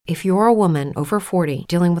If you're a woman over 40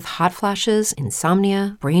 dealing with hot flashes,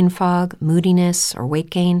 insomnia, brain fog, moodiness, or weight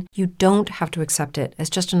gain, you don't have to accept it as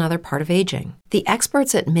just another part of aging. The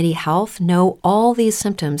experts at MIDI Health know all these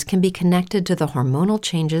symptoms can be connected to the hormonal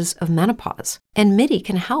changes of menopause. And MIDI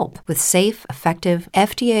can help with safe, effective,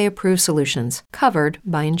 FDA-approved solutions covered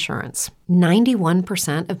by insurance.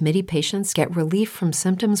 91% of MIDI patients get relief from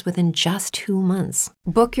symptoms within just 2 months.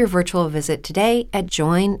 Book your virtual visit today at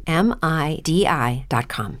joinmidi.com.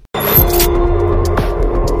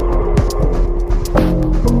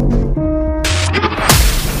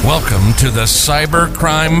 Welcome to the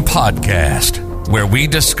Cybercrime Podcast, where we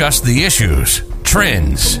discuss the issues,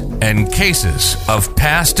 trends, and cases of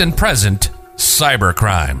past and present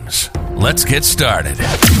cybercrimes. Let's get started.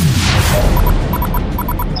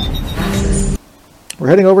 We're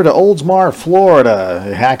heading over to Oldsmar, Florida.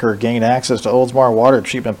 A hacker gained access to Oldsmar water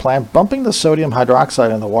treatment plant, bumping the sodium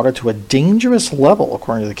hydroxide in the water to a dangerous level,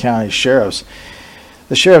 according to the county sheriffs.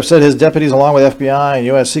 The sheriff said his deputies, along with FBI and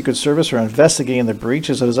U.S. Secret Service, are investigating the breach,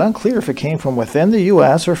 as it is unclear if it came from within the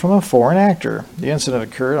U.S. or from a foreign actor. The incident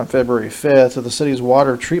occurred on February 5th at the city's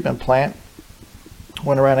water treatment plant,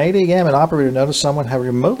 when around 8 a.m. an operator noticed someone had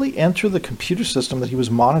remotely entered the computer system that he was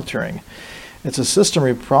monitoring. It's a system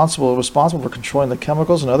responsible for controlling the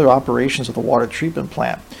chemicals and other operations of the water treatment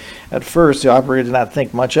plant. At first, the operator did not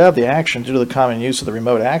think much of the action due to the common use of the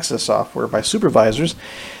remote access software by supervisors.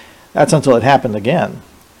 That's until it happened again.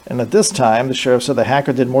 And at this time, the sheriff said the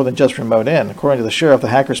hacker did more than just remote in. According to the sheriff, the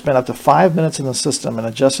hacker spent up to 5 minutes in the system and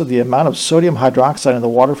adjusted the amount of sodium hydroxide in the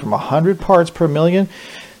water from 100 parts per million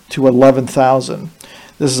to 11,000.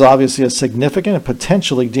 This is obviously a significant and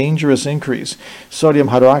potentially dangerous increase. Sodium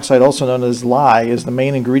hydroxide, also known as lye, is the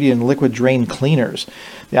main ingredient in liquid drain cleaners.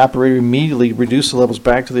 The operator immediately reduced the levels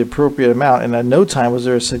back to the appropriate amount, and at no time was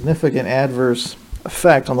there a significant adverse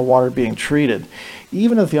effect on the water being treated.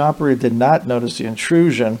 Even if the operator did not notice the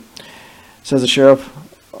intrusion, says the sheriff,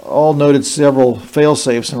 all noted several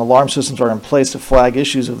fail-safes and alarm systems are in place to flag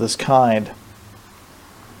issues of this kind.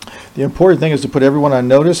 The important thing is to put everyone on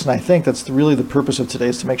notice, and I think that's really the purpose of today,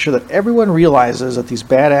 is to make sure that everyone realizes that these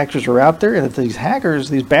bad actors are out there, and that these hackers,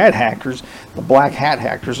 these bad hackers, the black hat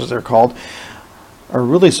hackers as they're called, are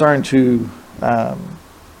really starting to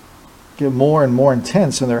get more and more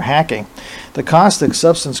intense in their hacking. The caustic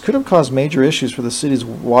substance could have caused major issues for the city's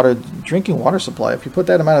drinking water supply. If you put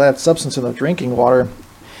that amount of that substance in the drinking water,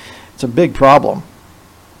 it's a big problem.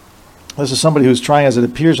 This is somebody who's trying, as it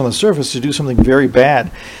appears on the surface, to do something very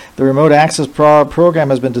bad. The remote access program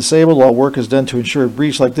has been disabled while work is done to ensure a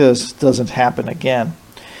breach like this doesn't happen again.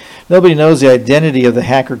 Nobody knows the identity of the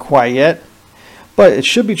hacker quite yet, but it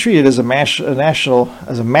should be treated as a matter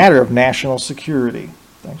of national security.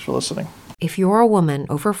 Thanks for listening. If you're a woman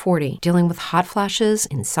over 40 dealing with hot flashes,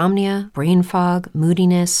 insomnia, brain fog,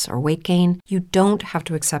 moodiness, or weight gain, you don't have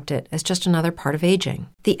to accept it as just another part of aging.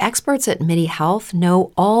 The experts at MIDI Health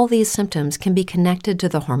know all these symptoms can be connected to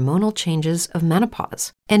the hormonal changes of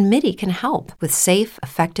menopause. And MIDI can help with safe,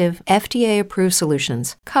 effective, FDA-approved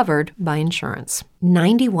solutions covered by insurance.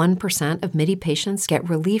 91% of MIDI patients get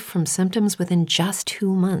relief from symptoms within just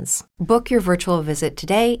 2 months. Book your virtual visit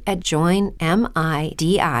today at joinmidi.com.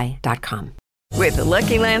 With the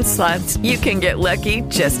Lucky Land Slots, you can get lucky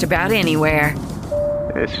just about anywhere.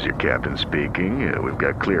 This is your captain speaking. We've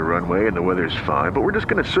got clear runway and the weather's fine, but we're just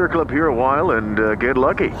going to circle up here a while and get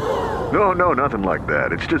lucky. No, nothing like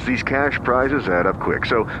that. It's just these cash prizes add up quick.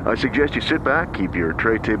 So I suggest you sit back, keep your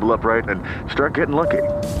tray table upright, and start getting lucky.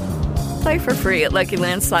 Play for free at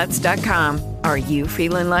LuckyLandSlots.com. Are you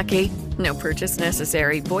feeling lucky? No purchase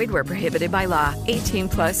necessary. Void where prohibited by law.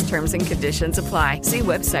 18+ terms and conditions apply. See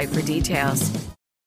website for details.